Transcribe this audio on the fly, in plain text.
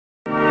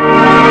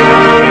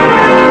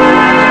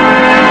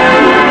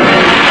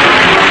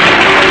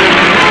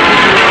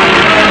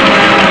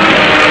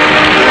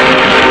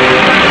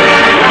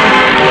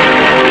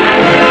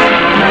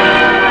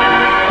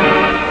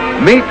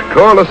Meet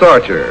Corliss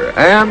Archer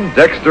and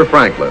Dexter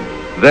Franklin.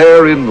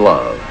 They're in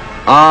love.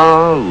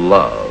 Ah,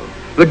 love.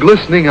 The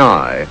glistening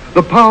eye,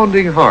 the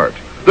pounding heart,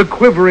 the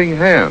quivering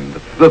hand,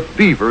 the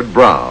fevered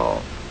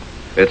brow.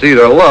 It's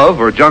either love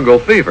or jungle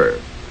fever.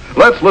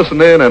 Let's listen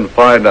in and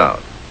find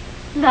out.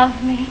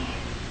 Love me.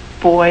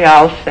 Boy,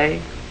 I'll say.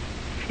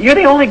 You're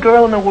the only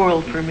girl in the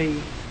world for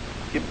me.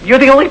 You're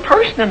the only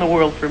person in the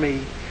world for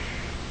me.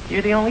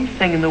 You're the only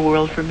thing in the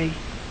world for me.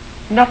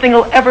 Nothing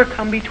will ever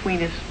come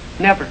between us.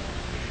 Never.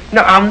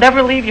 No, I'll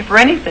never leave you for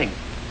anything.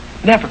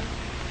 Never.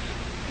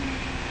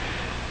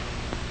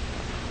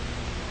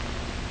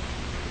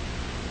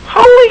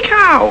 Holy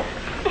cow!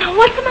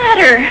 What's the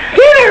matter?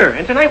 Dinner!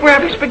 And tonight we're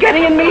having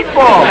spaghetti and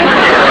meatballs.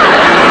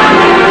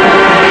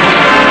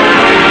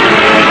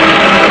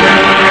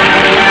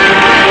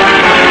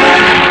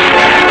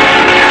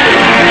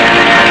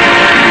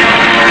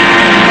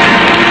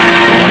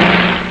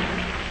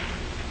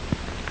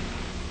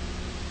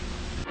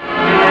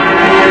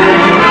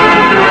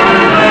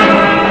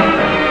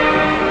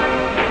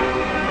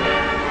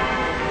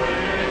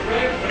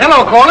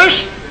 Hello, Corliss.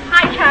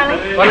 Hi,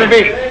 Charlie. What'll it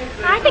be?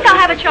 I think I'll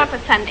have a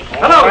chocolate sundae.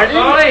 Hello,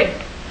 Charlie.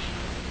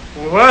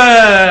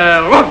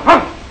 Well,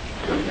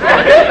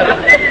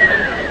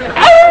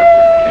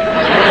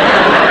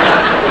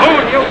 oh,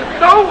 you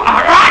so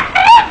all right.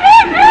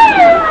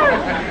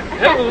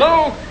 Hello,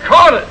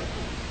 Corliss.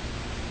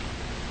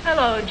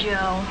 Hello,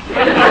 Joe.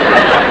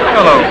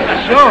 Hello,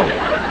 Joe.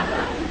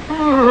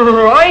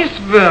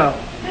 Riceville.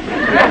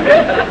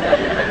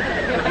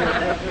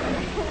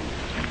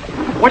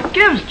 What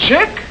gives,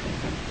 chick?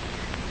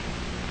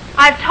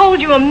 I've told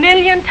you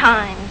 1,000,000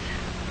 times,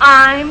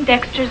 I'm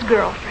Dexter's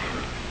girlfriend.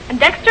 And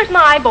Dexter's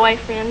my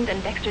boyfriend,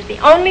 and Dexter's the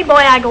only boy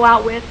I go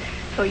out with,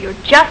 so you're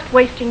just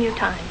wasting your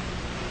time.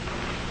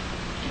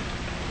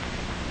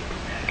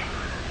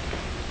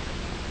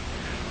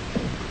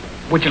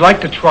 Would you like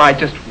to try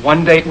just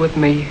one date with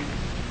me?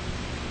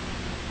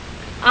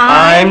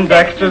 I'm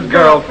Dexter's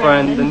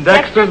girlfriend, and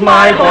Dexter's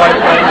my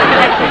boyfriend, and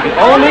Dexter's the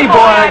only boy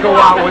I go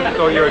out with,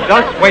 so you're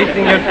just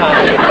wasting your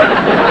time.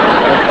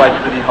 Just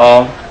like City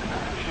Hall.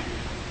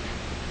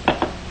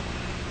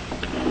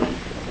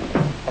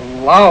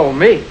 Allow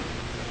me.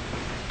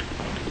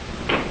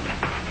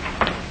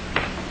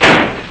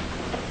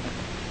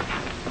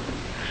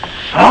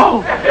 So.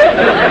 Oh,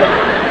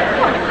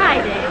 hi,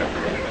 Dad.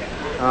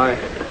 Hi.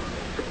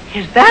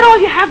 Is that all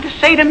you have to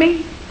say to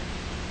me?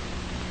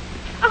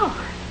 Oh,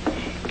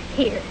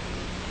 here.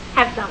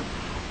 Have some.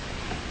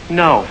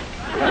 No.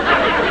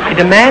 I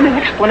demand an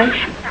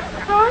explanation.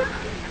 Huh?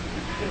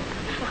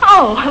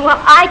 Oh,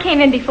 well, I came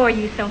in before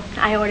you, so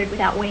I ordered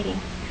without waiting.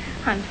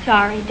 I'm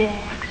sorry,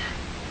 Dex.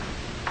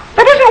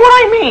 That isn't what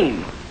I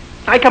mean.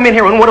 I come in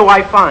here and what do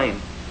I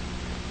find?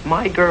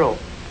 My girl.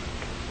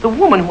 The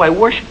woman who I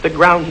worship the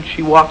ground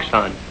she walks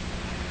on.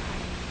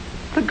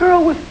 The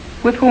girl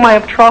with whom I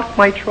have troughed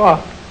my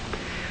trough.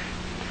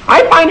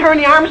 I find her in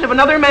the arms of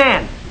another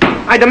man.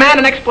 I demand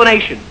an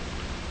explanation.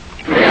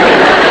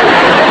 Dad,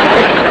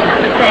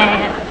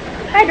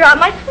 I dropped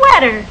my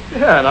sweater.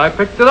 Yeah, and I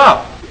picked it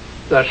up.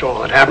 That's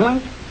all that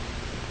happened?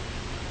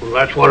 Well,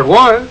 that's what it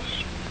was.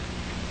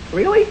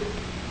 Really?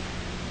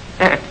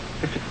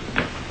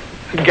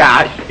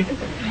 Gosh.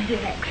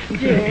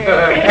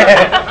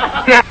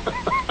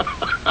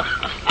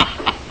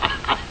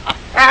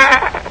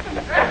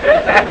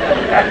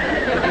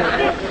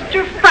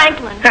 Mr.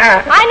 Franklin,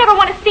 I never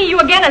want to see you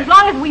again as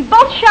long as we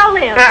both shall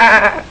live.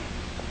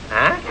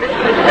 Huh? You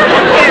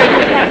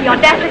have the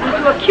audacity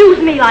to accuse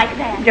me like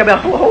that. Yeah, but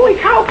holy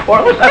cow,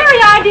 Corliss. The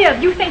very idea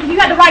of you thinking you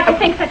had the right to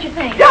think such a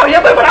thing.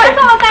 Yeah, but That's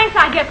all thanks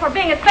I get for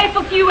being as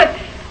faithful to you as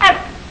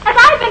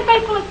I've been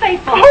faithful as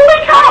faithful.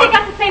 Holy cow! What have you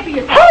got to say for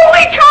yourself?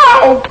 Holy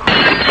cow!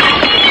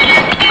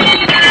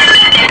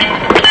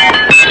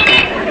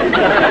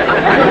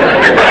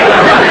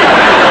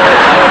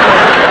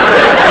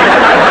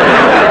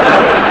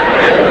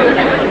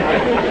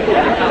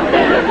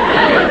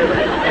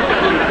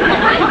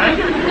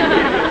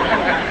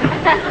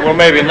 Well,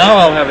 maybe now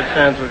I'll have a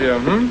chance with you,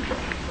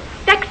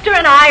 Dexter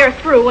and I are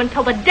through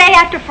until the day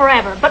after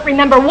forever. But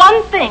remember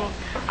one thing.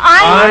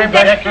 I'm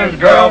Dexter's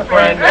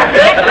girlfriend.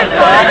 Dexter's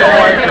my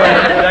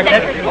boyfriend.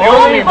 Dexter's the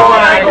only boy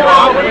I go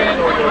out with,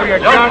 so you're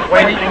just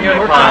wasting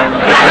your time.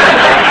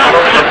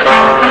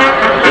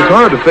 It's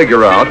hard to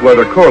figure out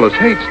whether Corliss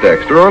hates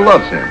Dexter or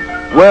loves him.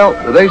 Well,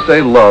 they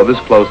say love is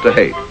close to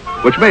hate,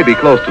 which may be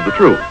close to the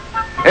truth.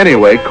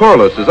 Anyway,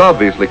 Corliss is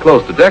obviously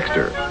close to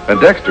Dexter,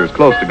 and Dexter is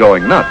close to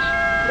going nuts.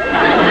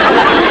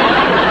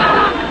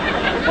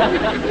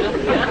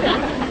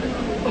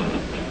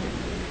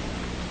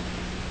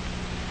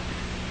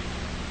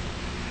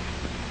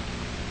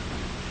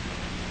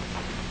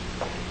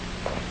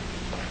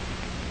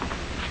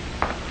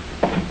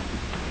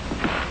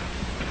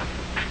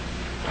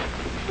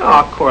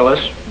 Oh,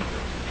 Corliss,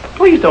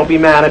 please don't be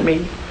mad at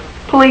me.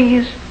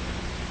 Please.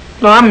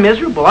 No, I'm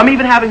miserable. I'm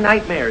even having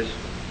nightmares.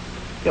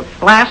 Yeah,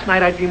 last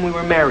night I dreamed we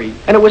were married,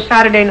 and it was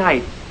Saturday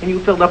night, and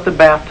you filled up the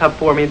bathtub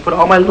for me and put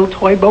all my little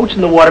toy boats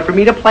in the water for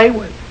me to play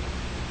with.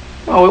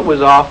 Oh, it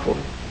was awful.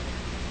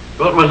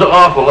 What was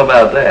awful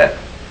about that?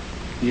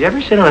 You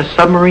ever sit on a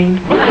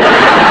submarine?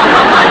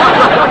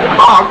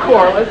 Oh,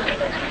 Corliss.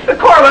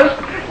 Corliss!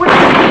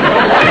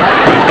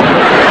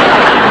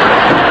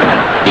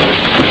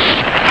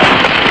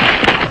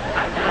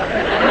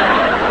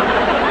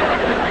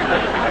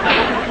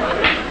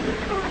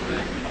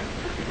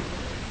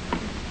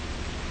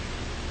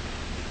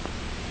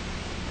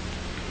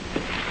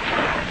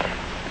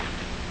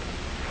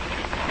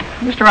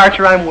 Mr.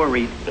 Archer, I'm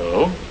worried.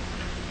 No?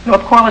 You know,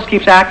 if Corliss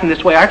keeps acting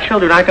this way, our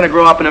children aren't going to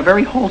grow up in a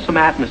very wholesome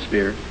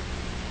atmosphere.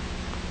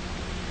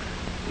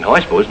 No,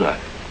 I suppose not.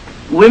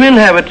 Women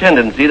have a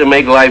tendency to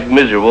make life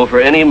miserable for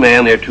any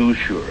man they're too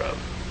sure of.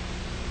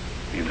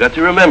 You've got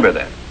to remember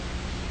that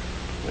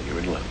when you're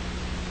in love.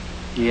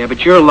 Yeah,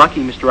 but you're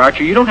lucky, Mr.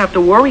 Archer. You don't have to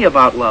worry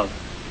about love.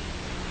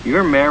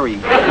 You're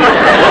married.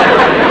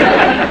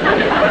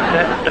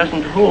 That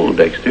doesn't hold,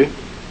 Dexter.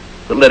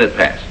 But let it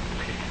pass.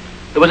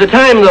 There was a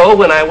time, though,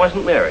 when I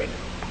wasn't married.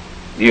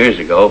 Years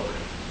ago,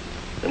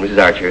 when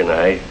Mrs. Archer and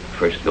I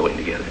first going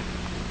together.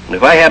 And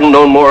if I hadn't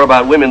known more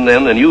about women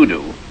then than you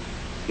do,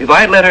 if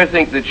I'd let her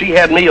think that she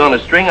had me on a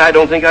string, I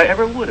don't think I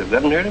ever would have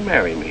gotten her to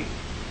marry me.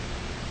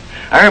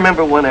 I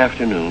remember one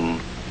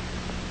afternoon.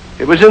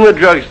 It was in the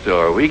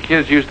drugstore. We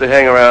kids used to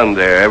hang around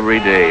there every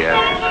day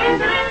after school.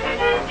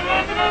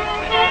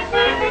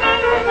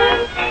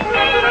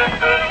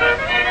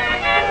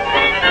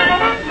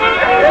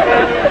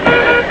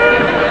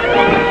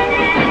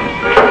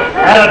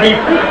 That'll be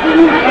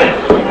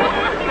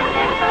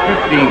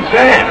 15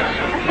 cents.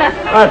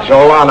 That's a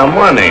lot of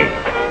money.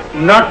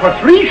 Not for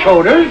 3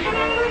 sodas.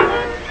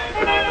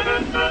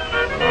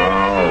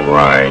 All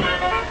right.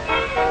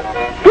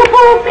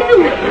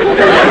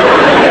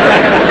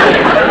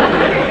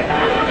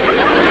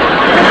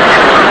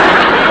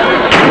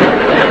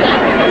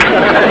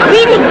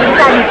 Greetings and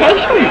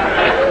salutations.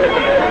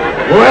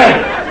 What?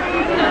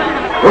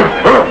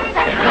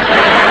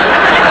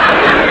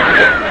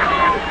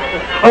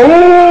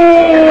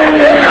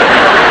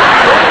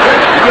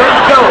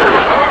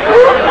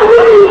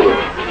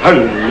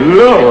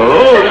 Hello.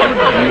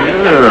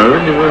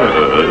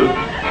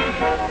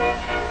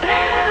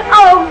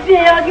 Oh,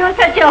 Bill, you're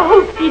such a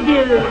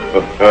hoopty-doo.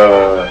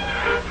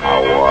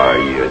 How are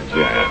you,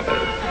 Janet?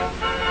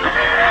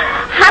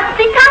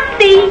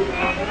 Hopsy-topsy.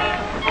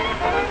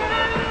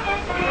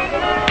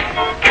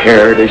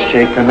 Care to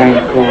shake an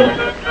ankle?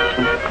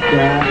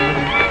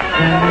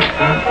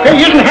 Hey,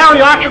 isn't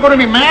Harry Archer going to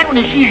be mad when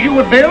he sees you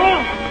with Bill?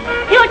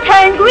 He'll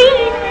turn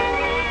green.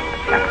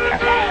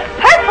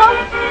 Purple.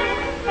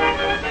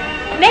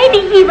 Maybe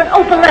even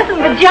opalescent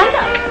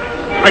vagina.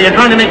 Are you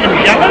trying to make him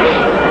jealous?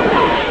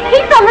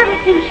 He's a little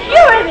too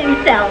sure of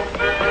himself.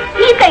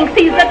 He thinks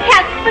he's a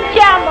cat's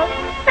pajamas.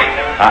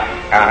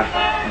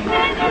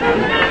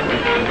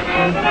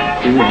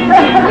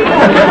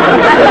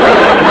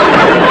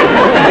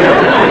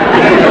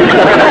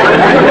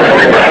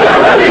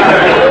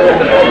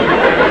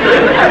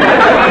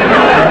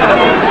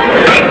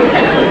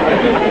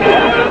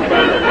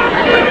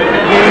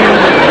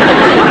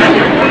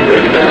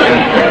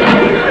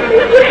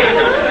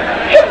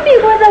 Hit me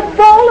with a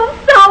bowl of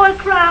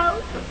sauerkraut.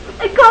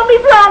 They call me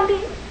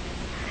Blondie.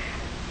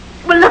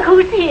 Well, look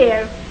who's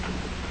here.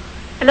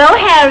 Hello,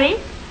 Harry.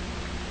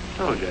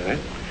 Oh, Janet.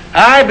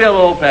 Hi, Bill,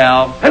 old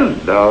pal.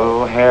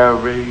 Hello,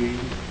 Harry.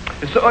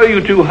 I saw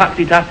you two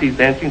hotsy-totsies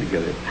dancing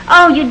together.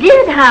 Oh, you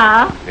did,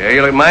 huh? Yeah,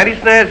 you look mighty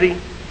snazzy.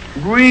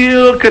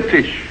 Real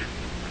cattish.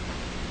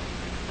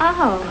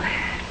 Oh,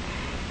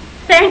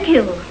 thank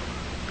you.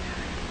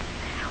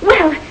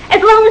 Well,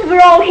 as long as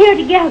we're all here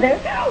together,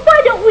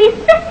 why don't we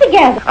sit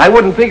together? I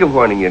wouldn't think of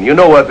horning in. You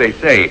know what they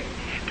say.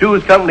 2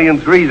 is company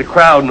and 3 is a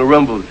crowd in a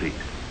rumble seat.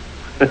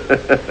 That's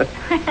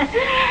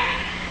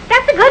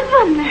a good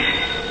one.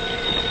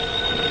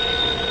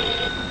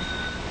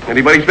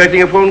 Anybody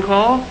expecting a phone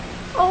call?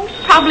 Oh,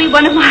 probably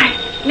one of my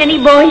many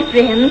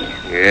boyfriends.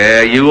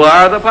 Yeah, you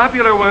are the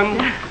popular one.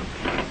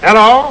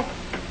 Hello?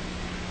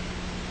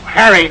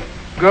 Harry,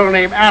 a girl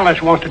named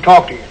Alice wants to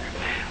talk to you.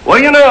 Well,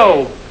 you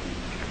know.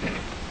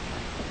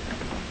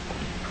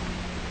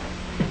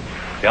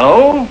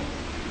 Hello?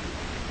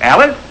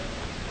 Alice?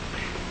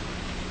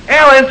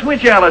 Alice,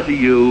 which Alice are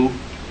you?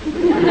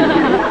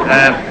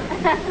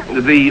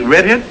 The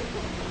redhead?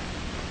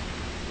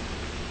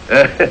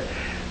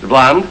 The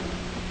blonde?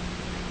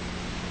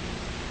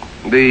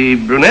 The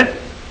brunette?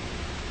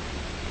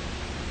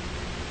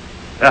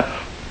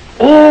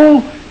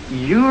 Oh,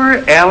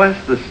 you're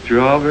Alice the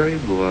strawberry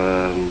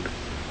blonde.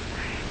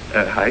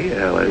 Hi,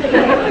 Alice.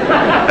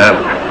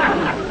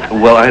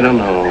 Well, I don't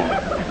know.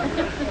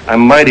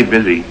 I'm mighty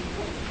busy,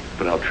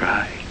 but I'll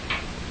try.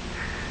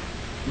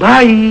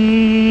 Bye.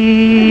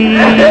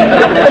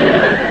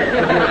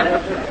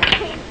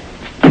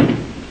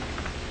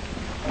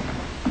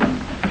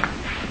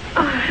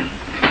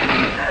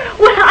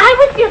 Well, I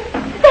was just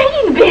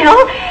saying,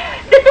 Bill,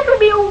 that this would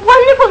be a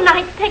wonderful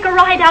night to take a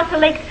ride out to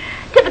Lake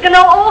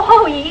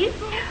Tippecanoe.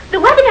 The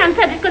weatherman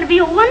said it's going to be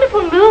a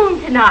wonderful moon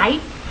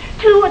tonight,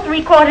 2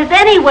 3/4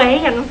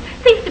 anyway, and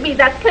seems to me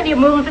that's plenty of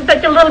moon for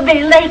such a little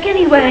bitty lake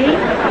anyway.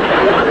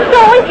 So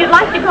if you'd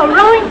like to go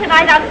rowing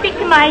tonight, I'll speak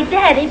to my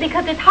daddy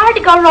because it's hard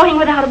to go rowing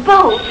without a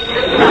boat.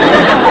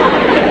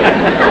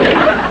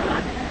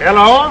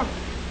 Hello?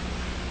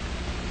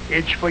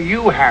 It's for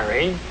you,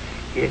 Harry.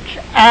 It's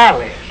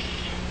Alice.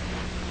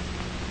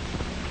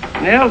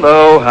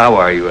 Hello, how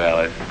are you,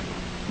 Alice?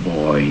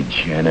 Boy,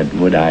 Janet,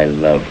 would I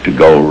love to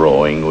go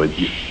rowing with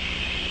you.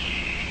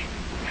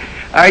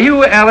 Are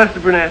you Alice the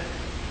brunette?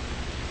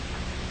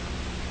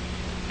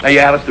 Are you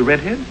Alice the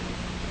redhead?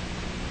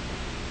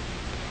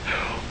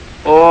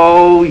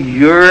 Oh,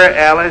 you're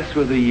Alice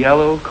with the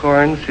yellow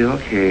corn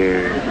silk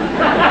hair.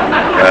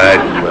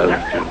 I'd love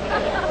to,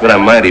 but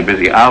I'm mighty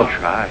busy. I'll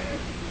try.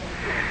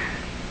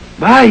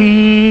 Bye.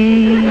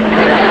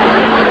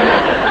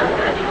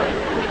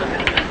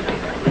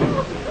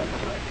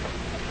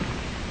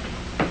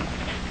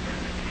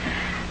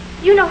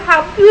 You know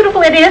how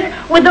beautiful it is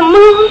with the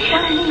moon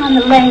shining on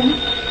the lake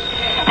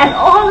and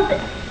all of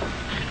this.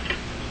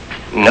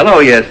 Hello,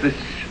 yes, this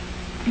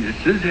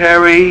is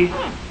Harry.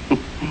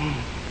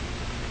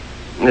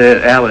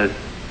 Alice.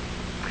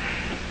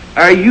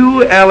 Are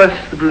you Alice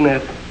the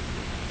brunette?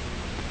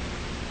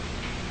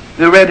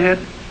 The redhead?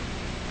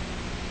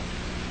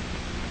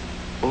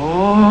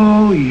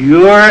 Oh,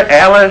 you're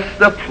Alice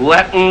the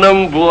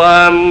platinum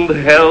blonde.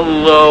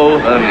 Hello,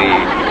 honey.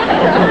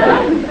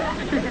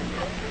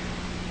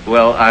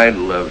 Well, I'd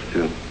love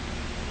to.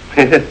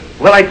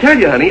 Well, I tell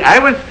you, honey, I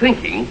was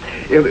thinking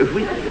if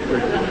we...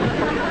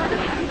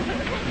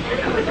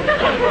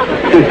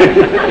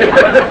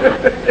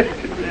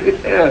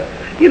 Yeah,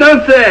 you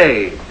don't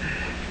say.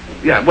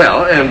 Yeah,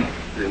 well,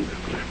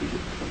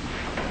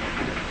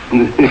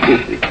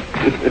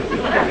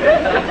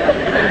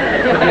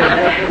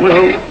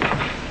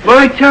 well,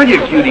 I tell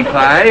you, cutie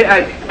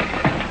pie,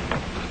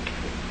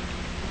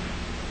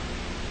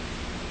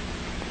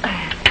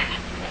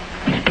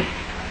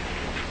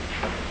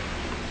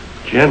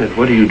 Janet,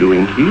 what are you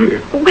doing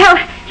here? Well,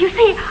 you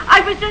see,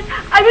 I was just...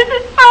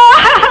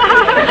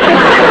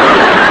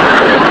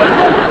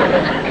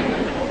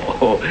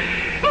 Oh,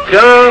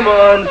 come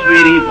on,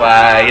 sweetie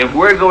pie. If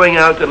we're going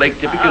out to Lake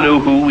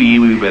Tippecanoe-Hoo-Wee,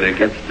 we better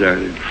get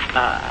started.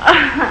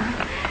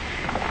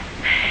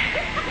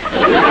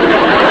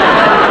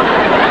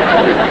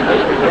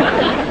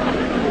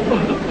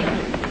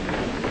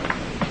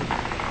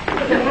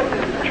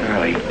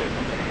 Charlie,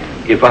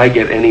 if I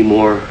get any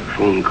more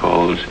phone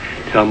calls,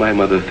 tell my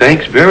mother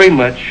thanks very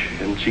much,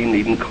 and she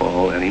needn't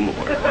call anymore.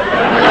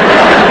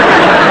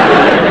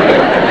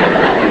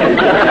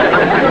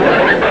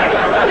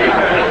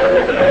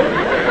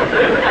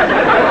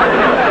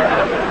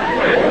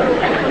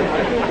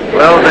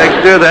 Well,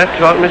 Dexter, that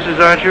taught Mrs.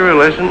 Archer a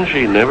lesson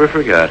she never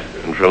forgot.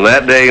 And from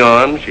that day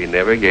on, she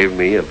never gave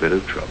me a bit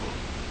of trouble.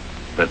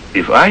 But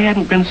if I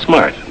hadn't been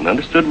smart and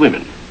understood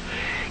women,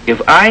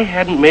 if I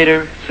hadn't made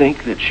her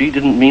think that she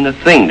didn't mean a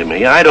thing to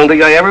me, I don't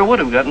think I ever would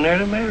have gotten her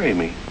to marry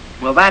me.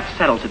 Well, that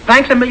settles it.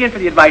 Thanks a million for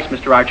the advice,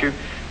 Mr. Archer.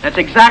 That's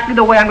exactly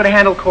the way I'm going to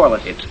handle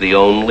Corliss. It's the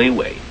only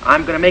way.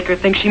 I'm going to make her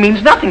think she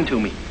means nothing to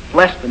me.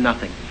 Less than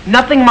nothing.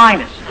 Nothing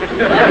minus.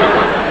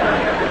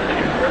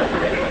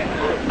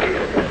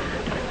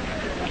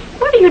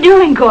 What are you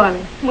doing,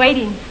 Corliss?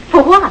 Waiting.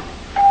 For what?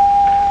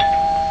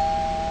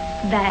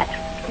 That.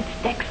 It's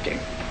Dexter.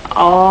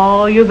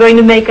 Oh, you're going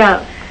to make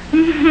up.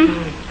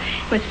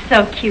 It was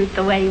so cute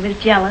the way he was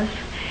jealous.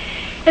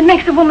 It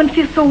makes a woman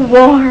feel so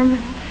warm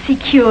and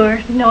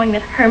secure, knowing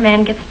that her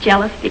man gets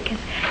jealous because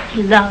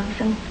he loves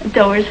and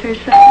adores her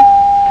so.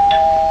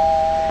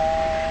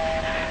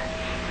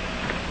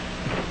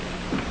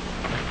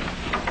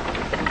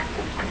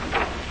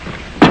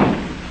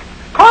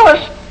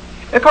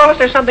 Corliss,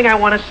 there's something I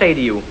want to say to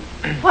you.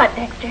 What,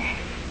 Dexter?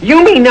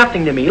 You mean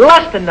nothing to me.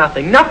 Less than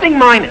nothing. Nothing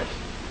minus.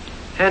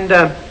 And,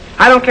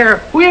 I don't care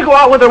who you go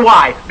out with or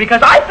why,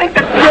 because I think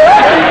that...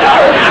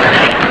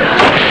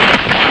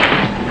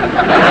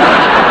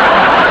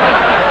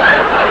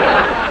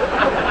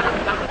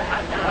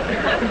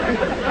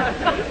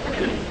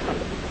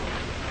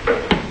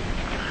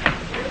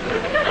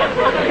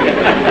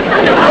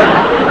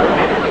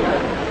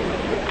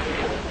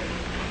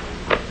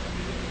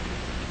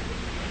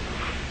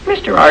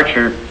 Mr.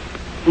 Archer.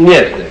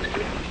 Yes,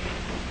 Dexter.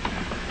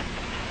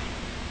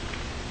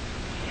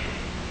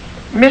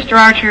 Mr.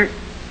 Archer,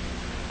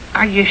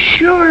 are you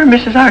sure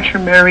Mrs. Archer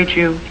married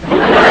you? And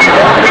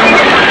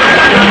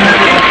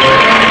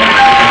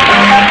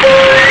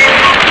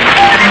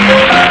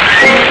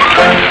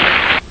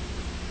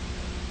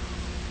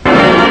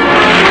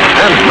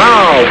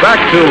now,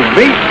 back to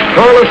Meet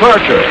Corliss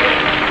Archer.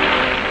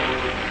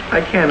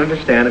 I can't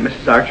understand it,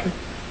 Mrs. Archer.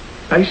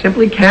 I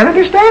simply can't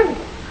understand it.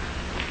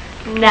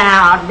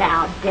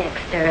 Now,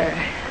 Dexter.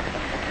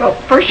 Well,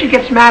 first she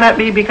gets mad at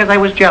me because I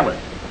was jealous.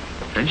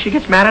 Then she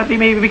gets mad at me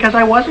maybe because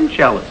I wasn't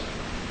jealous.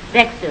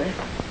 Dexter,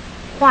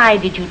 why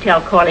did you tell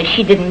Corliss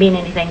she didn't mean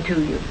anything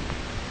to you?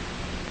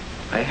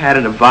 I had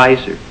an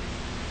advisor.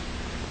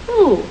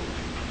 Who?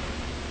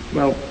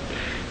 Well,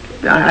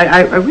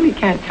 I really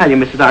can't tell you,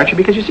 Mrs. Archer,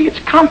 because you see, it's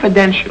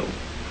confidential.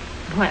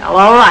 Well,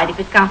 all right, if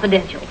it's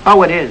confidential.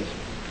 Oh, it is.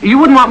 You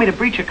wouldn't want me to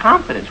breach your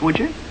confidence, would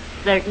you?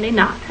 Certainly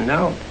not.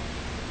 No.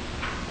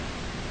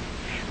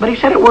 But he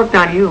said it worked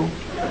on you.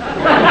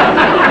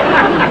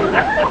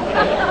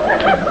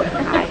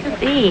 I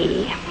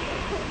see.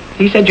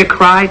 He said you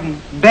cried and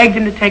begged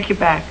him to take you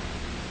back.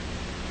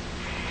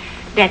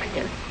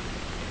 Dexter,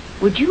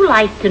 would you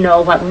like to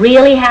know what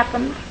really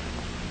happened?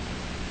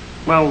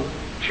 Well,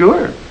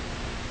 sure.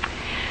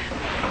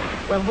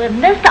 Well,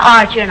 when Mr.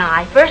 Archer and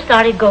I first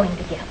started going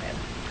together,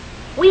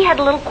 we had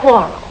a little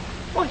quarrel.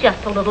 Well,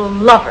 just a little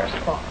lover's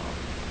quarrel.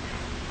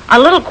 A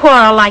little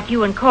quarrel like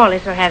you and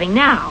Corliss are having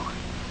now.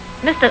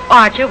 Mr.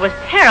 Archer was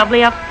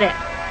terribly upset.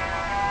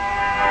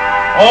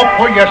 Oh,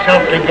 pull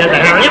yourself together,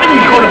 Harry.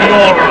 Everything's going to be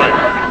all right.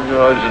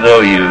 No, it's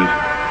no use.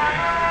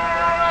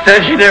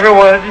 Said she never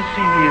wanted to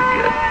see me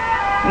again.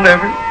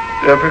 Never,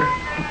 never,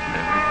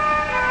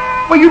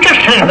 never. Well, you just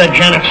can't let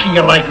Janet see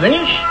you like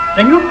this.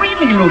 Then you'd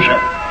really lose her.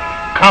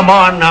 Come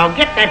on now,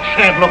 get that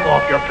sad look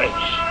off your face.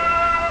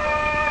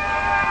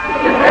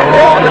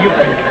 Oh, you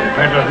can do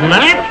better than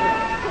that.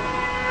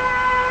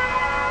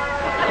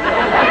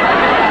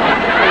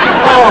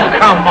 Oh,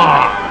 come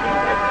on.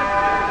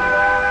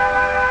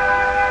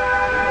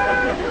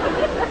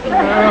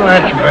 Well,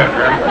 that's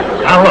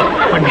better. Now look,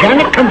 when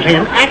Janet comes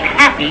in, act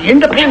happy,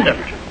 independent.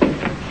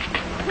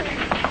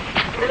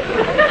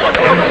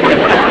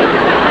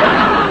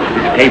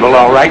 Is table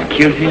all right,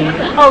 cutie?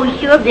 Oh,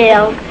 sure,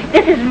 Bill.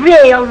 This is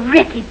real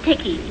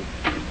ricky-ticky.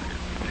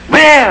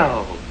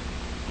 Well.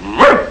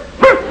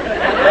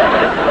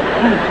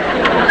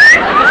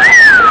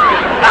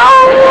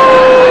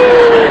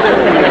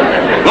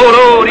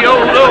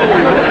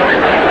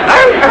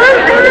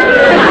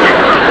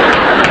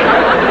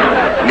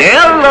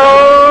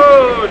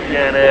 Hello,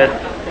 Janet.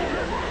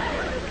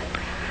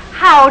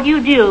 How do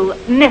you do,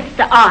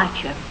 Mr.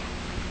 Archer?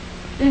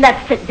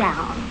 Let's sit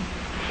down.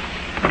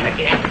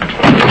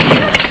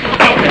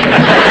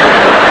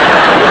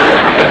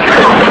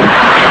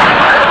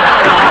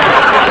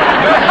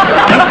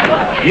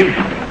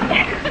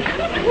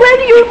 Where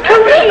do you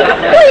two eat?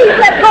 Please,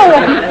 let go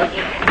of me.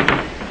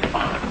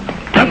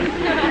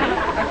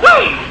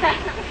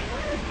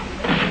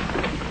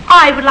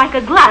 I would like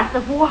a glass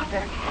of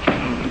water.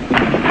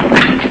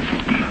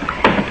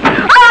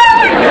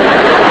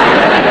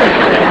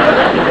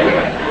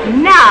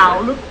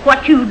 Now, look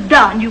what you've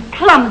done, you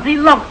clumsy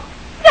lump.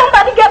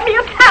 Somebody get me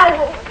a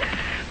towel.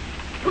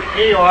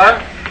 Here you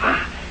are.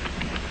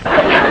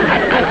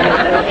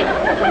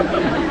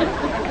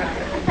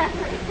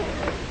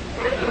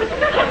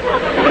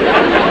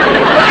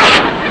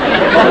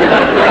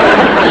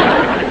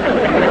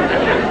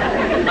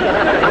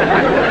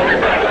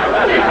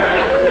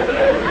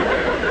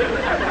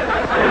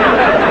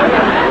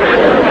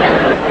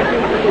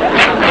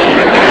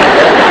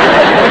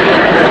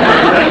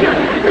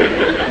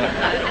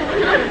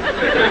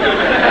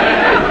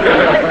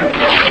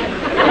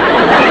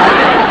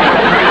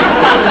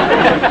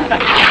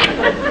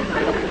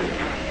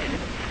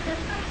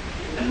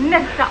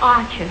 Mr.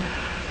 Archer,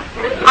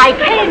 I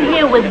came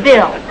here with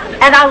Bill,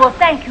 and I will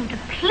thank you to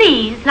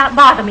please not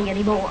bother me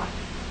anymore.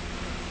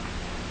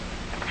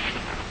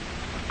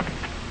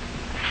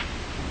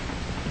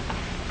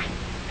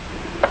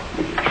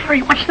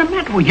 Harry, what's the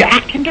matter with you?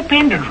 Act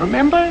independent,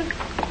 remember?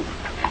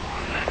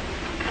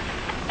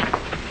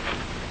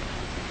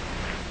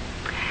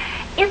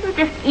 Isn't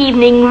this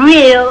evening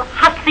real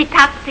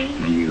hupsy-tupsy?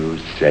 You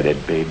said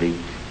it, baby.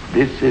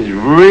 This is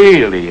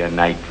really a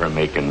night for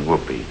making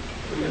whoopee.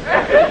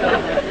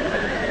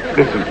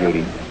 Listen,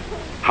 cutie.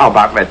 How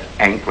about let's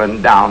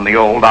ankling down the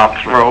old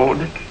ox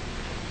road?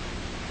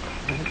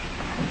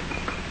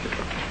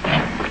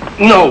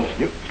 No,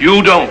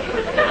 you don't.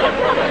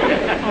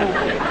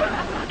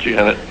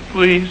 Janet,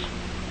 please.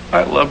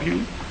 I love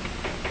you.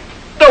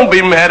 Don't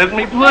be mad at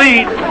me,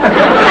 please.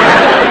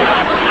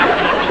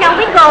 Shall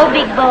we go,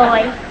 big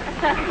boy?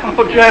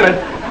 Oh, Janet,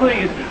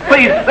 please,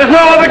 please. There's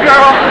no other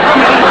girl.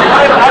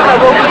 I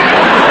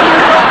love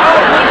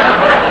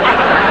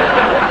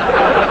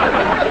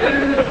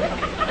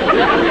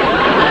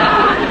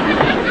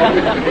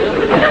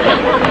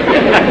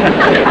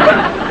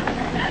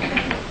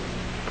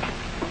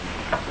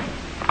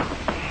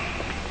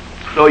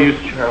No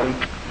use, Charlie.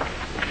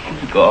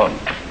 She's gone.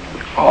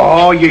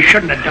 Oh, you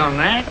shouldn't have done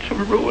that. A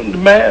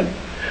ruined man.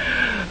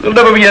 There'll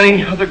never be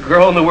any other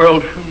girl in the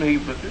world for me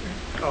but her.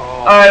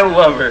 Oh, I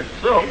love her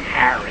so.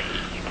 Harry.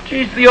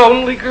 She's the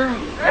only girl.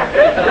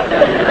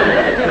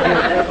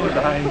 Those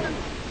eyes.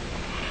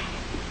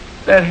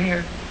 That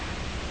hair.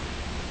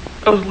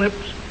 Those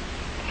lips.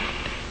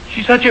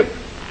 She's such a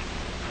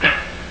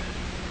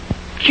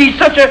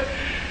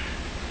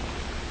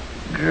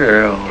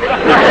girl.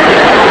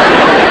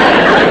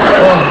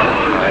 Oh,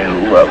 I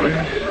love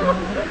her.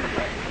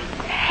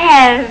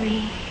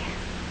 Harry.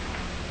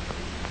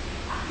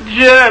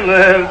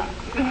 Janet.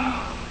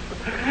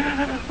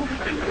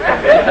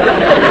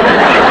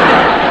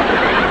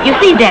 You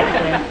see,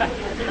 Dexter,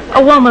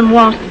 a woman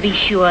wants to be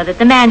sure that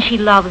the man she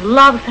loves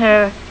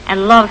her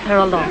and loves her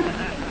alone.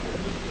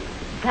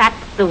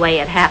 That's the way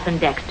it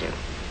happened, Dexter.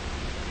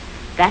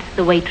 That's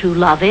the way true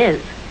love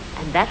is.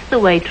 And that's the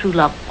way true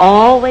love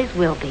always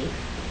will be.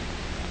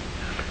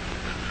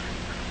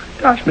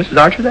 Gosh, Mrs.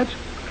 Archer, that's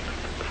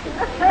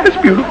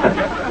beautiful.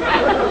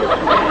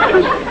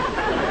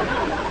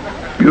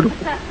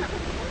 Beautiful.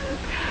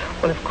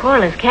 Well, if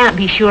Corliss can't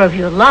be sure of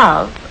your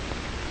love,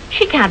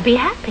 she can't be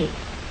happy.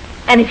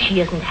 And if she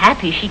isn't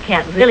happy, she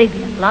can't really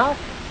be in love.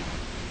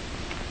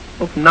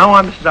 Well, from now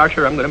on, Mrs.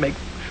 Archer, I'm going to make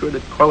sure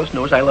that Corliss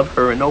knows I love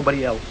her and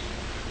nobody else.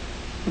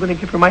 I'm going to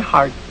give her my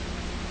heart,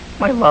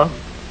 my love,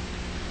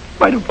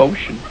 my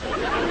devotion,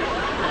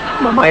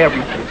 my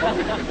everything.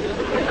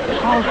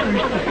 All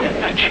hers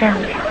to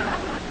cherish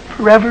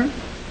forever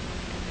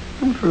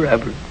and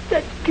forever.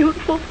 That's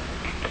beautiful.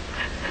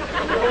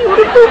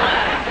 Beautiful.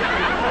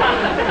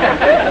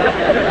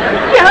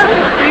 Just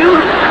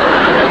beautiful.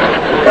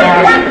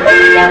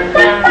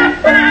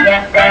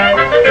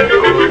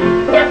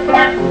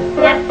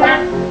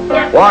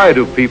 Why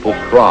do people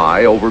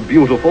cry over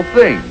beautiful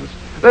things?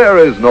 There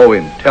is no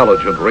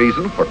intelligent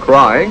reason for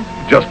crying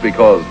just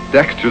because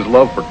Dexter's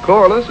love for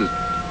Corliss is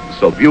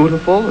so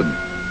beautiful and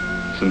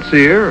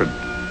sincere and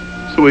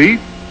sweet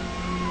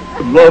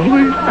and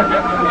lovely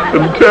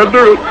and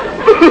tender.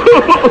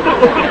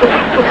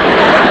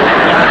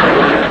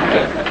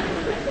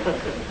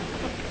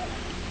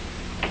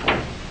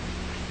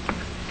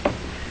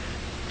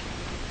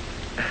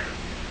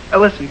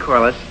 Listen,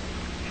 Corliss,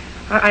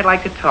 I'd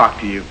like to talk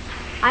to you.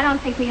 I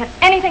don't think we have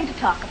anything to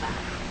talk about.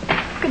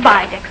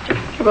 Goodbye, Dexter.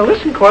 Yeah, but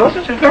listen, Corliss,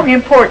 this is very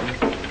important.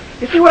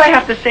 You see, what I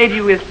have to say to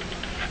you is...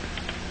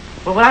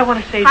 Well, what I want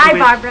to say to you Hi, is...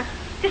 Barbara.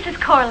 This is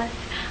Corliss.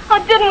 Oh,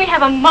 didn't we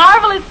have a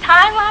marvelous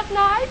time last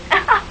night?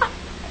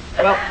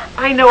 Well,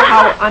 I know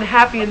how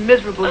unhappy and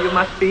miserable you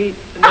must be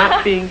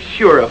not being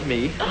sure of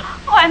me.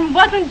 Oh, and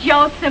wasn't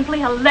Joe simply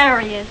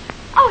hilarious?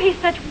 Oh, he's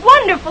such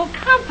wonderful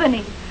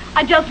company.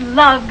 I just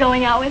love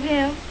going out with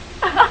him.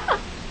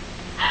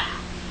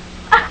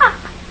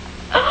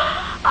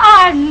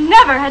 I've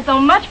never had so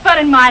much fun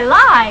in my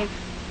life.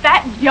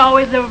 That Joe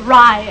is a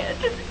riot.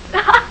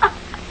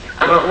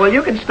 Well,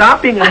 you can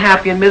stop being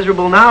unhappy and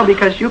miserable now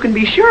because you can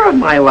be sure of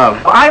my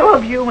love. I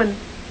love you and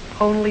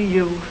only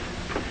you.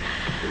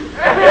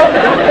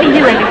 See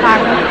you later,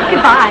 Barbara.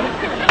 Goodbye.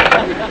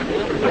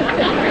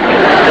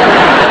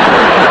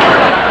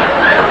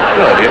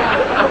 Good idea.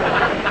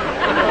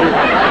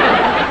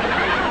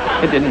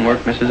 It didn't work,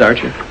 Mrs.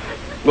 Archer.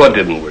 What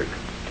didn't work?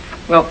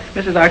 Well,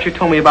 Mrs. Archer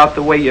told me about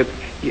the way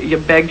you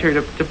begged her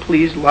to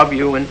please love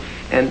you and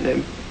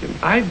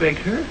I begged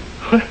her?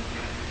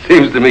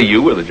 Seems to me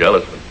you were the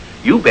jealous one.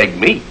 You begged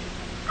me.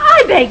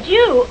 I begged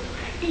you.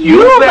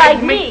 You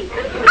begged me.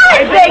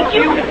 I begged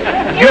you.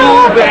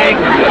 You begged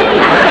me.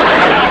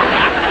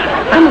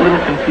 I'm a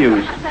little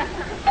confused.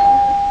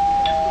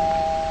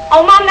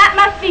 Oh, Mom, that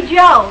must be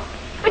Joe.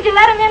 Would you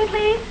let him in,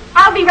 please?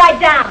 I'll be right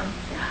down.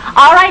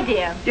 All right,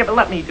 dear. Yeah, but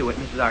let me do it,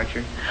 Mrs.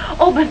 Archer.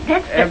 Oh, but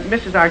that's...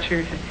 Mrs.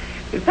 Archer,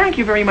 thank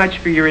you very much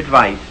for your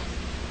advice.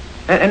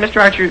 And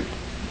Mr. Archer,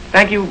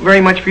 thank you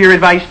very much for your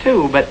advice,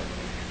 too, but...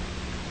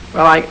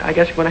 Well, I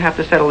guess I'm going to have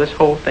to settle this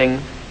whole thing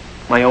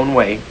my own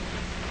way.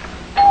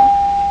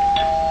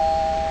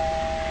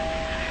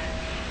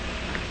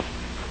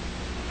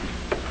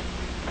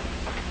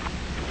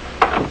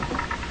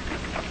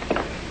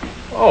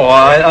 Oh,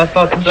 I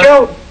thought...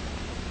 Joe,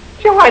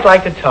 I'd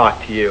like to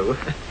talk to you.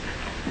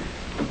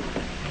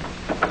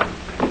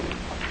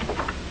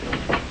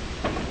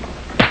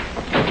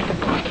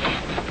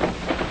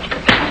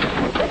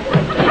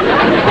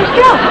 Where's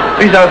Joe?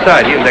 He's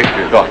outside. He and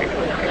Dexter are talking.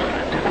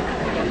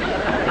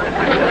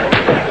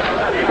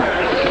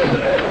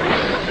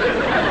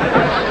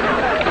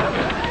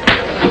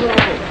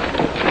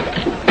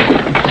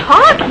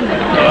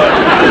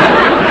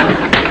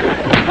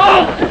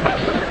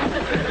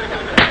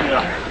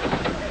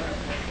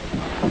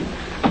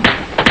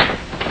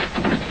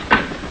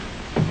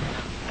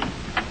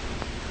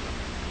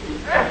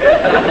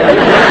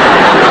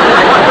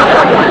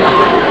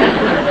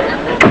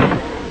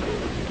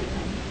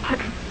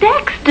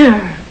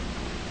 Dexter.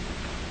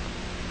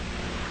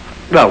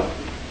 Well,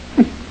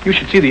 you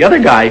should see the other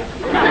guy.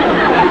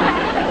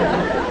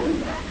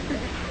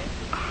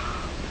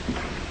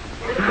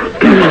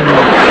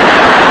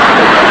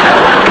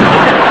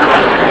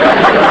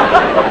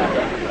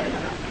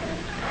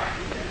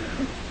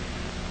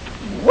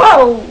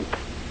 Whoa.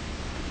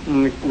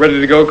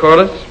 Ready to go,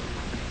 Corliss?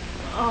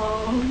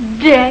 Oh,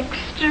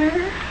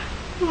 Dexter.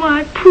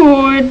 My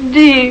poor,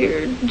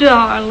 dear,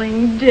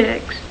 darling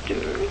Dexter.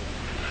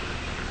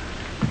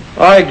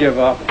 I give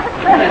up.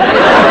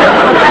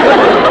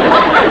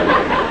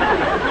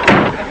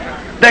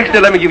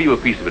 Dexter, let me give you a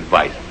piece of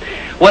advice.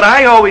 What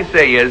I always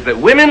say is that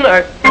women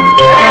are...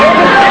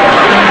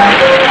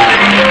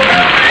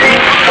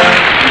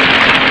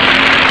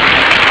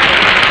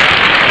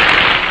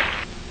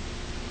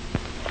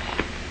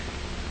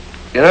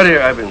 You know,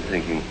 dear, I've been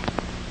thinking.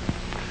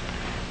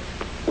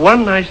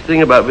 One nice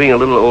thing about being a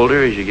little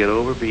older is you get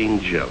over being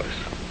jealous.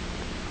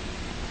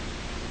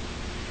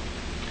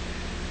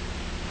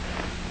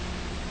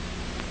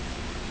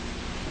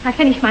 I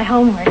finished my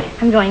homework.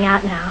 I'm going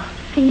out now.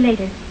 See you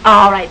later.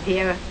 All right,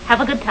 dear.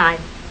 Have a good time.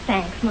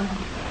 Thanks, Mom.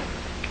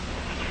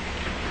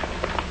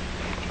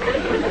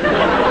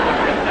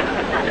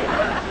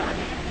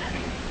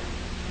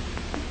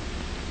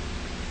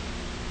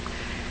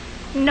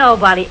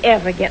 Nobody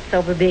ever gets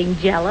over being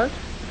jealous.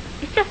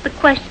 It's just a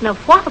question of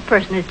what a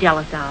person is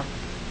jealous of.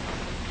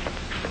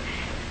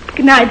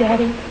 Good night,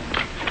 Daddy.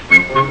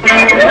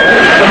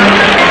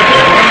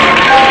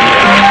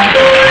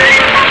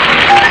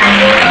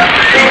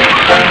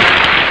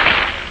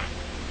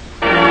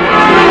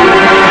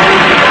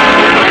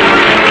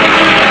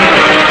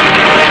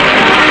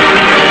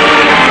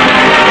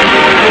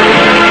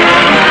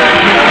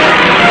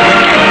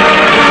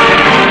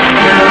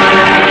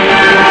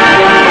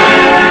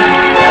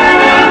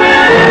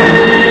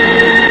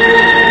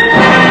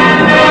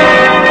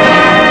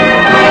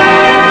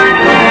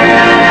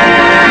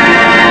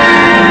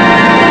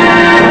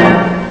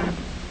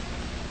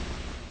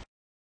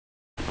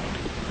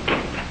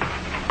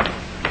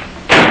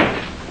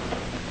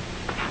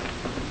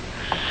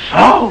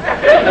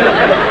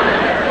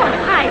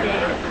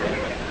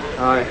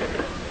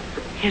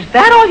 Is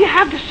that all you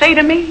have to say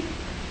to me?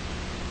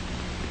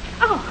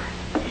 Oh,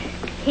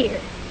 here.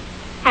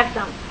 Have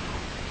some.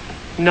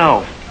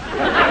 No.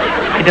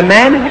 I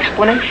demand an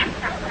explanation.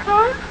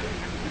 Huh?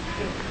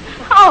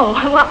 Oh,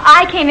 well,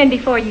 I came in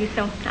before you,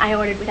 so I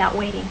ordered without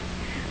waiting.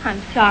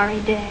 I'm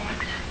sorry,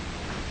 Dex.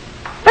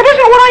 That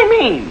isn't what I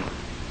mean.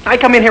 I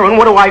come in here and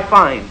what do I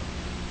find?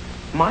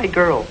 My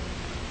girl.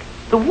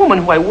 The woman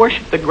who I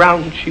worship the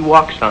ground she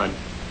walks on.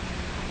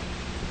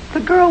 The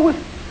girl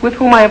with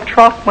whom I have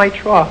troughed my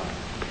trough.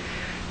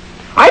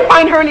 I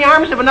find her in the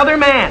arms of another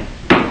man.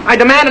 I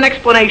demand an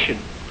explanation.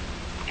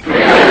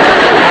 Dad,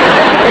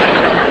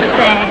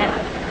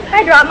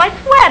 I dropped my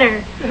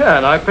sweater. Yeah,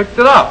 and I picked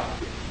it up.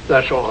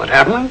 That's all that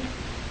happened?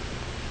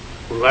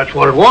 Well, that's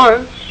what it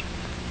was.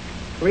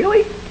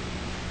 Really?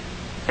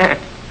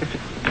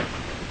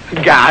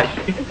 Gosh.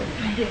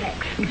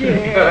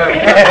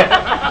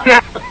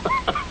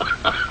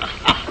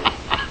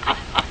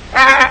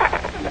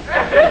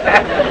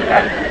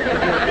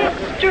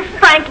 Mr.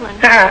 Franklin,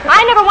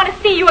 I never want to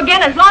see you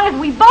again as long as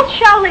we both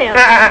shall live.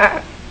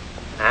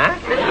 Huh?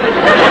 You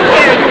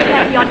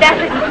have the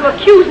audacity to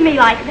accuse me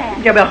like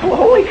that. Yeah, but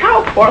holy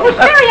cow, Corliss.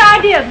 The very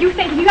idea of you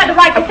thinking you had the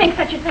right to think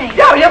such a thing.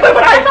 Yeah, but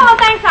That's all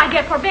the thanks I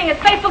get for being as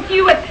faithful to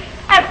you as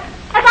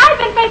I've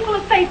been faithful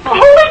as faithful.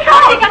 Holy cow!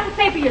 What have you got to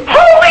say for yourself?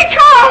 Holy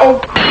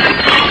cow!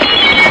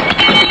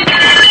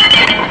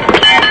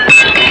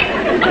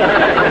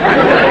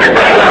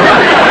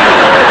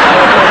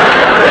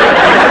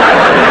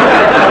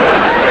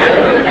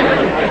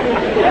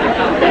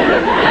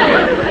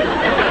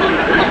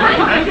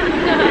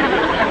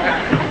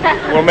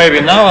 Well,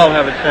 maybe now I'll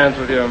have a chance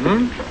with you,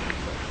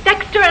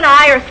 Dexter and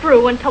I are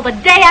through until the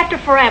day after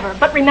forever.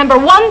 But remember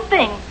one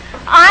thing.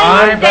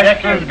 I'm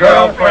Dexter's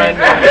girlfriend.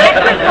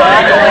 Dexter's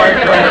my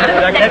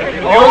boyfriend. Dexter's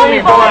the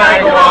only boy I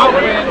go out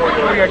with,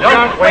 so you're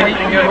just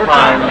wasting your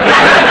time.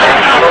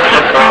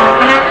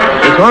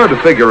 It's hard to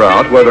figure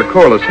out whether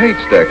Corliss hates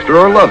Dexter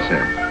or loves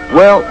him.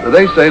 Well,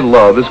 they say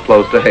love is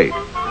close to hate,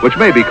 which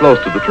may be close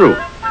to the truth.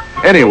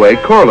 Anyway,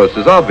 Corliss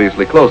is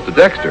obviously close to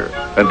Dexter,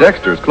 and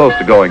Dexter is close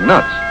to going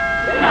nuts.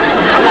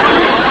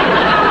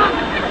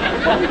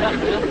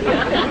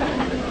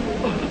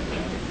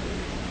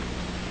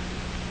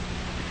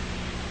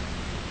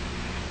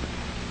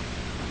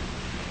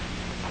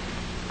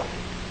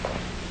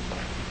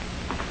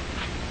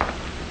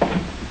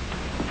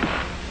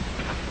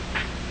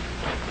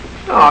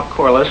 Oh,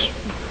 Corliss,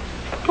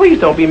 please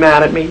don't be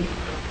mad at me.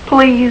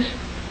 Please.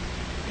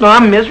 No,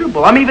 I'm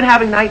miserable. I'm even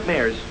having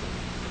nightmares.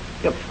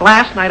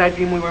 Last night I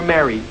dreamed we were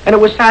married, and it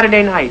was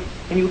Saturday night,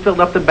 and you filled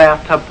up the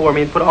bathtub for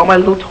me and put all my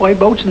little toy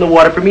boats in the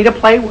water for me to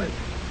play with.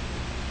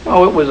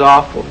 Oh, it was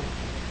awful.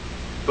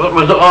 What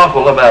was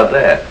awful about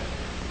that?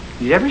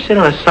 You ever sit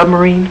on a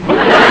submarine?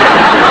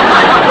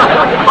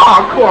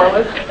 Oh,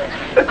 Corliss.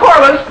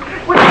 Corliss!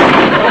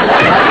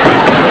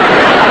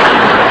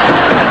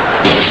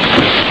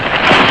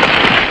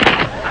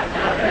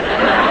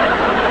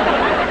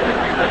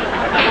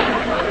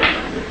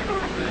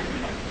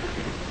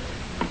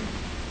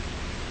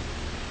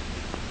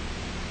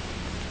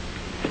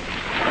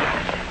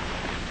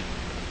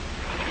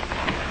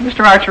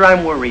 Mr. Archer,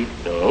 I'm worried.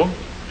 No?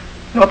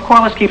 You know, if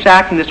Corliss keeps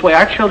acting this way,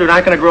 our children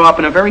aren't going to grow up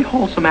in a very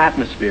wholesome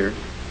atmosphere.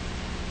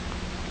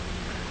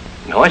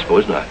 No, I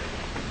suppose not.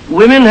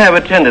 Women have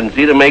a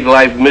tendency to make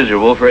life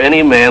miserable for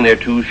any man they're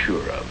too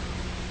sure of.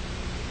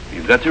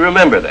 You've got to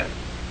remember that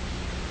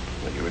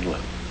when you're in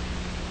love.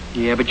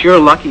 Yeah, but you're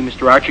lucky,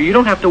 Mr. Archer. You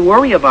don't have to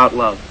worry about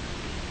love.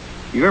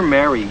 You're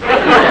married.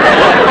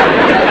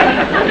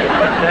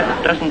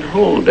 That doesn't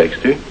hold,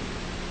 Dexter.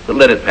 But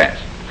let it pass.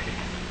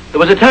 There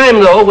was a time,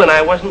 though, when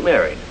I wasn't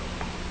married.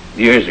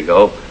 Years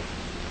ago,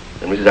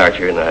 when Mrs.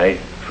 Archer and I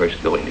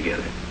first going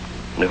together.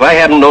 And if I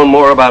hadn't known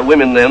more about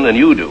women then than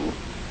you do,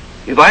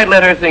 if I'd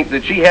let her think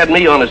that she had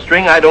me on a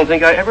string, I don't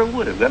think I ever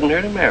would have gotten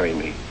her to marry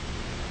me.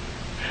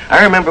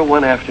 I remember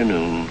one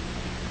afternoon,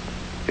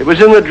 It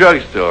was in the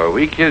drugstore.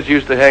 We kids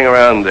used to hang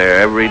around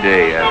there every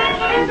day after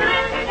school.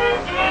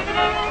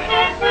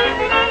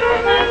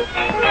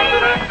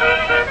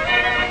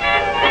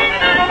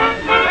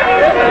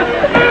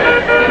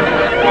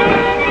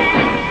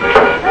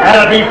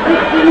 That'll be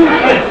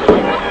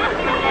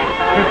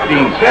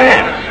 15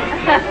 cents?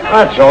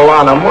 That's a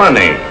lot of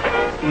money.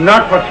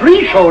 not for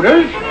 3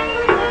 sodas.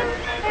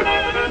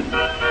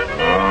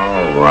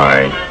 All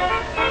right.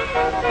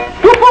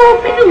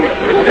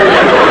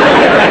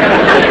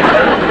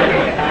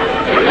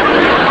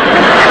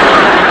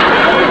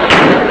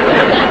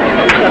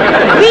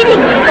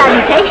 Greetings and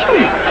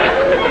salutations.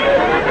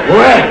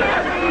 What?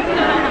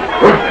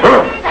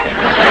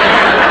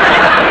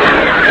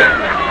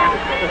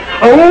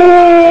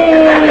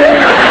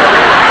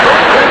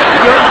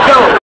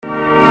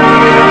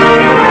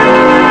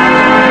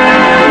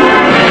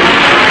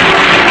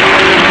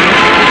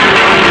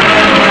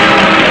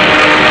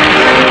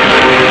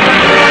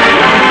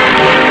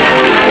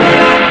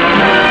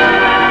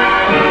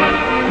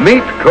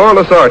 Meet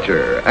Corliss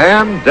Archer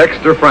and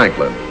Dexter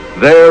Franklin.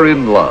 They're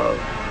in love.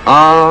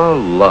 Ah,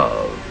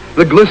 love.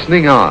 The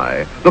glistening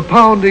eye, the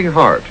pounding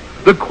heart,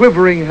 the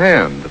quivering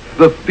hand,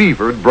 the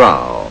fevered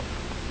brow.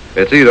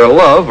 It's either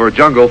love or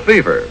jungle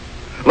fever.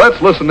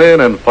 Let's listen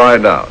in and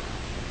find out.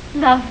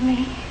 Love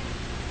me.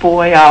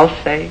 Boy, I'll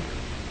say,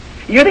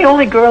 you're the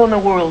only girl in the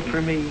world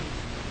for me.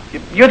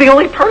 You're the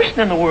only person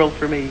in the world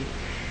for me.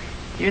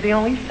 You're the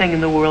only thing in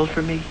the world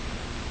for me.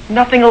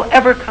 Nothing will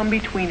ever come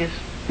between us.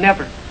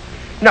 Never.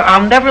 No,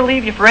 I'll never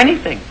leave you for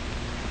anything.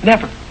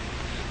 Never.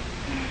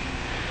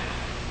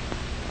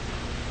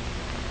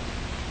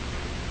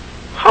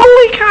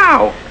 Holy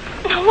cow!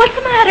 What's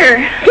the matter?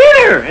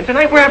 Dinner! And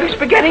tonight we're having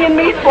spaghetti and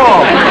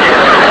meatballs.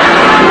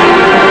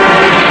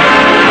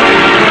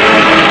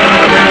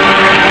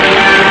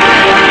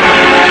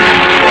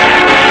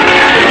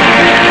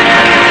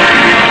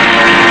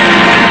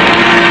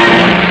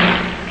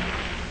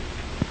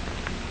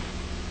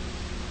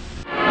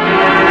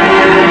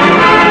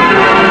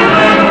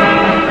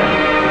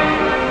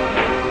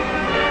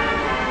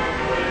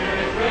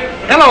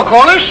 Hello,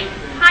 Corliss.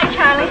 Hi,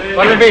 Charlie.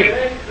 What'll it be?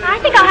 I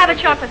think I'll have a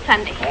chocolate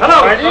sundae.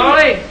 Hello,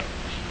 Charlie.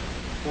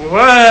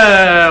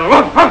 Well,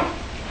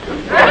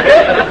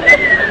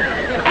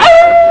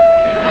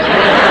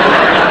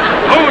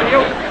 oh,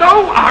 you so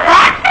all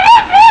right.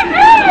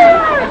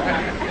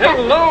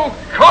 Hello,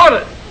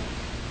 Corliss.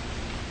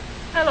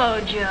 Hello,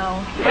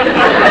 Joe.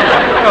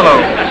 Hello,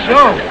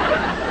 Joe.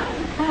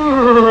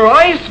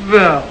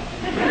 Iceville.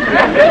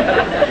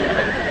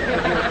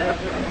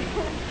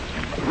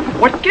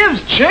 What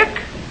gives, chick?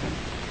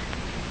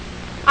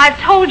 I've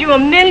told you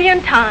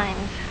 1,000,000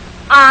 times,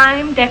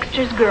 I'm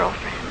Dexter's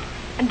girlfriend.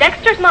 And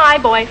Dexter's my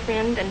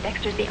boyfriend, and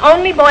Dexter's the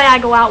only boy I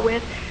go out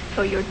with,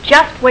 so you're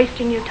just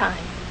wasting your time.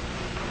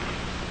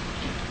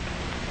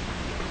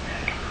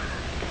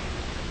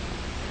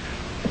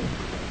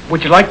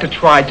 Would you like to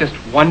try just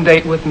one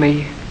date with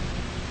me?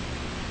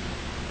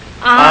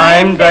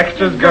 I'm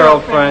Dexter's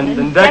girlfriend,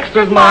 and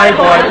Dexter's my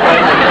boyfriend,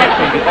 and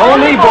Dexter's the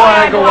only boy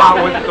I go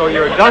out with, so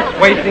you're just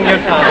wasting your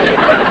time.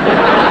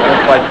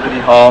 Just like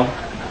City Hall.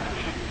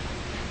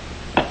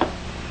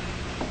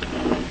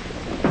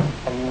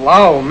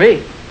 Allow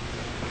me.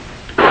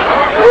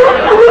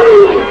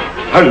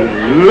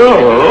 Hello.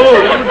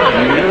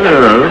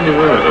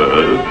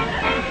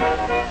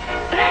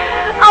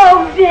 Oh,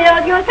 Bill,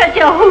 you're such a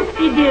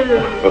hoopty-doo.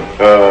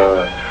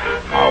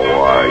 How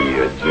are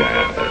you,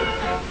 Janet?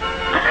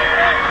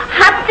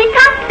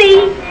 Hopsy-topsy.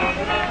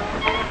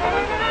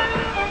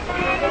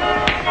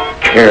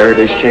 Care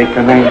to shake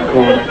an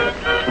ankle?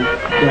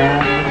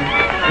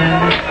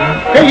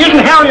 Hey,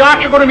 isn't Harry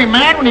Archer going to be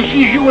mad when he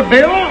sees you with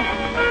Bill?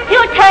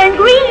 He'll turn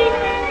green.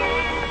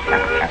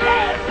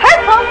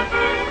 Purple.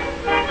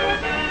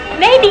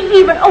 Maybe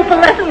even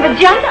opalescent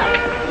vagina.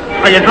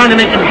 Are you trying to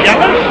make him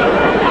jealous?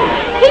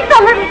 He's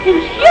a little too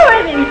sure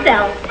of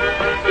himself.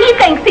 He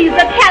thinks he's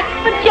the cat's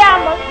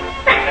pajamas.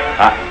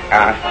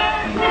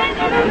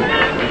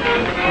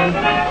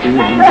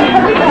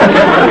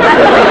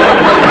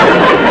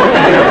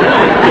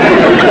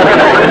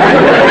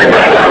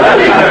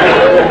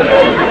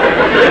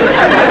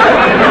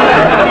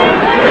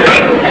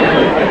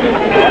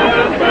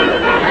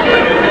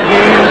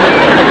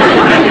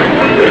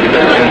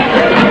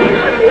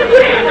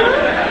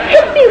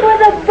 Hit me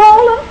with a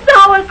bowl of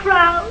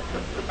sauerkraut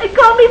and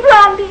call me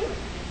Blondie.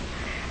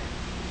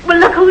 Well,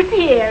 look who's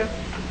here.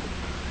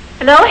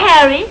 Hello,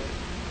 Harry.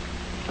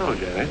 Hello,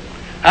 Janet.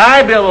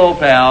 Hi, Bill, old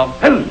pal.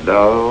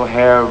 Hello,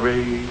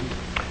 Harry.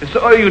 So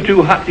are you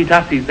two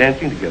hotsy-totsies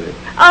dancing together?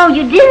 Oh,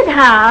 you did,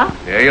 huh?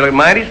 Yeah, you look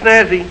mighty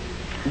snazzy.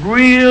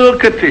 Real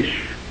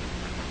cattish.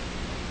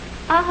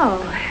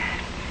 Oh,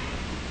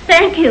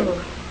 thank you.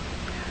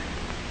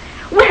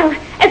 Well,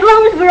 as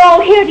long as we're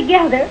all here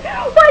together,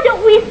 why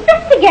don't we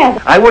sit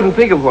together? I wouldn't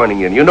think of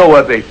running in. You know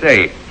what they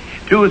say.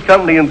 2 is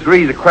company and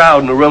 3 is a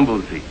crowd in a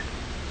rumble seat.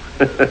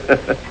 That's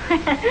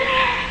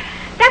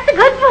a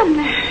good one.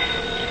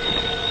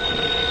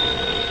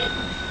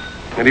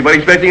 Anybody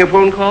expecting a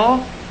phone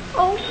call?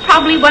 Oh,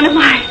 probably one of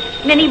my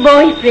many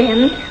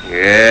boyfriends.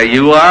 Yeah,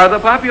 you are the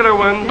popular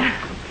one.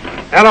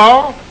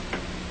 Hello?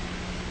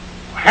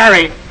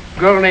 Harry, a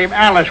girl named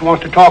Alice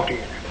wants to talk to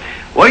you.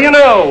 Well, you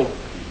know.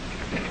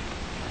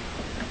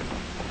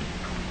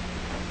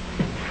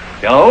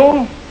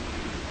 Hello?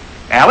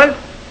 Alice?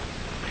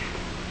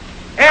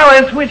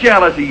 Alice, which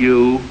Alice are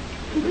you?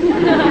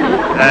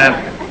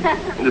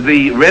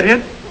 The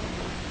redhead?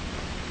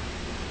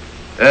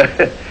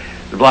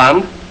 The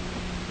blonde?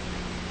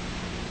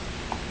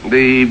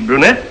 The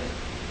brunette?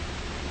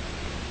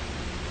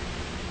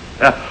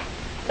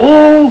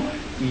 Oh,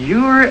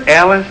 you're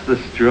Alice the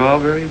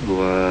strawberry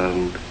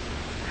blonde.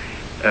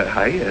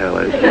 Hi,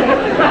 Alice.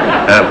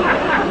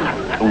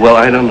 Well,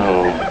 I don't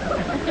know.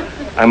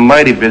 I'm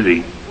mighty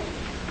busy,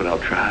 but I'll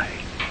try.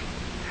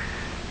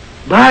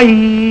 Bye.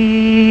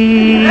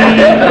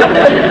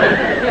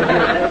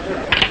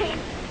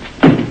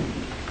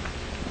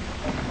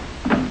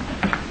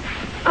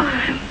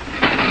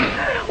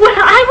 Well,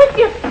 I was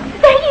just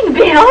saying,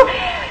 Bill,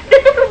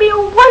 that this would be a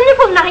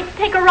wonderful night to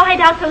take a ride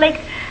out to Lake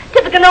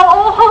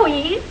Tippecanoe.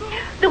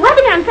 The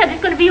weatherman said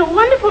it's going to be a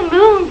wonderful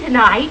moon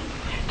tonight.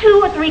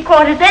 2 or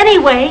 3/4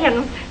 anyway,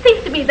 and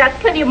seems to me that's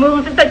plenty of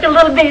moons in such a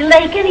little bitty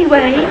lake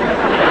anyway.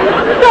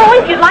 So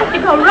if you'd like to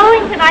go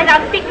rowing tonight,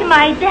 I'll speak to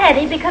my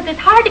daddy, because it's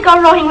hard to go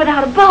rowing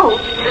without a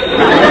boat.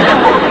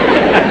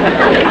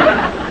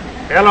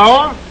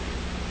 Hello?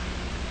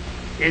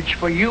 It's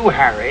for you,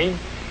 Harry.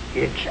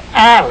 It's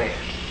Alice.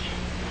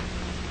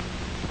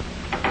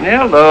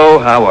 Hello,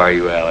 how are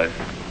you, Alice?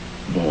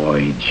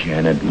 Boy,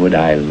 Janet, would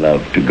I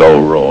love to go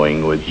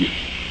rowing with you.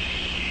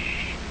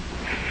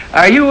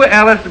 Are you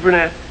Alice the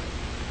brunette?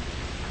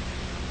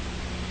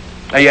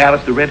 Are you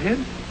Alice the redhead?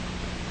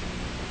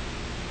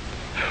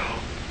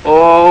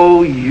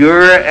 Oh,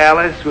 you're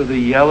Alice with the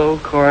yellow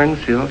corn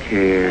silk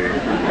hair.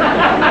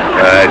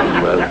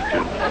 I'd love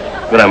to,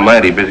 but I'm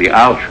mighty busy.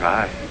 I'll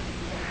try.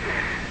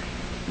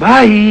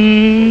 Bye.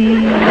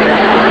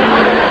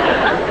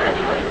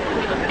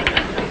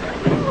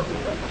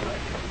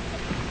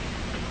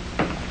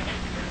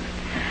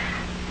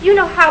 You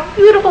know how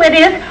beautiful it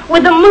is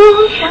with the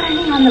moon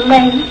shining on the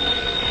lake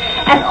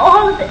and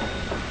all of this.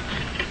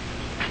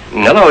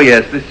 Hello,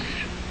 yes, this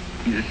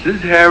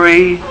is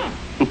Harry.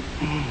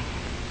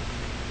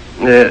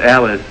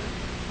 Alice.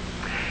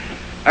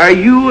 Are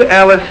you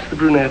Alice the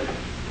brunette?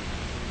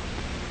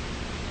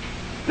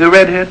 The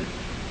redhead?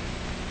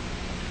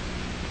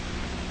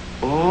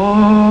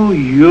 Oh,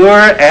 you're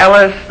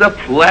Alice the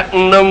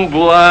platinum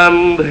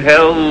blonde.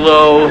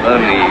 Hello,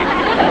 honey.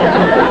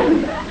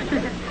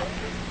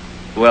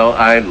 Well,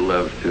 I'd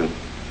love to.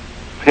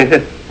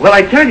 Well,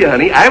 I tell you,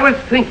 honey, I was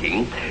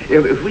thinking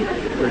if we...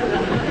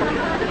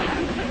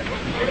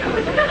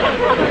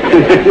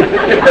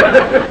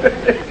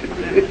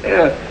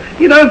 Yeah,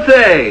 you don't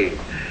say.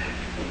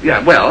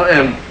 Yeah, well,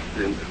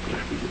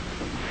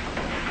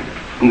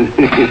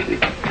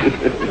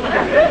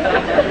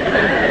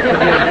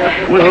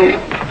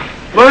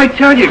 well, I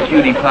tell you,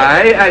 cutie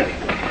pie,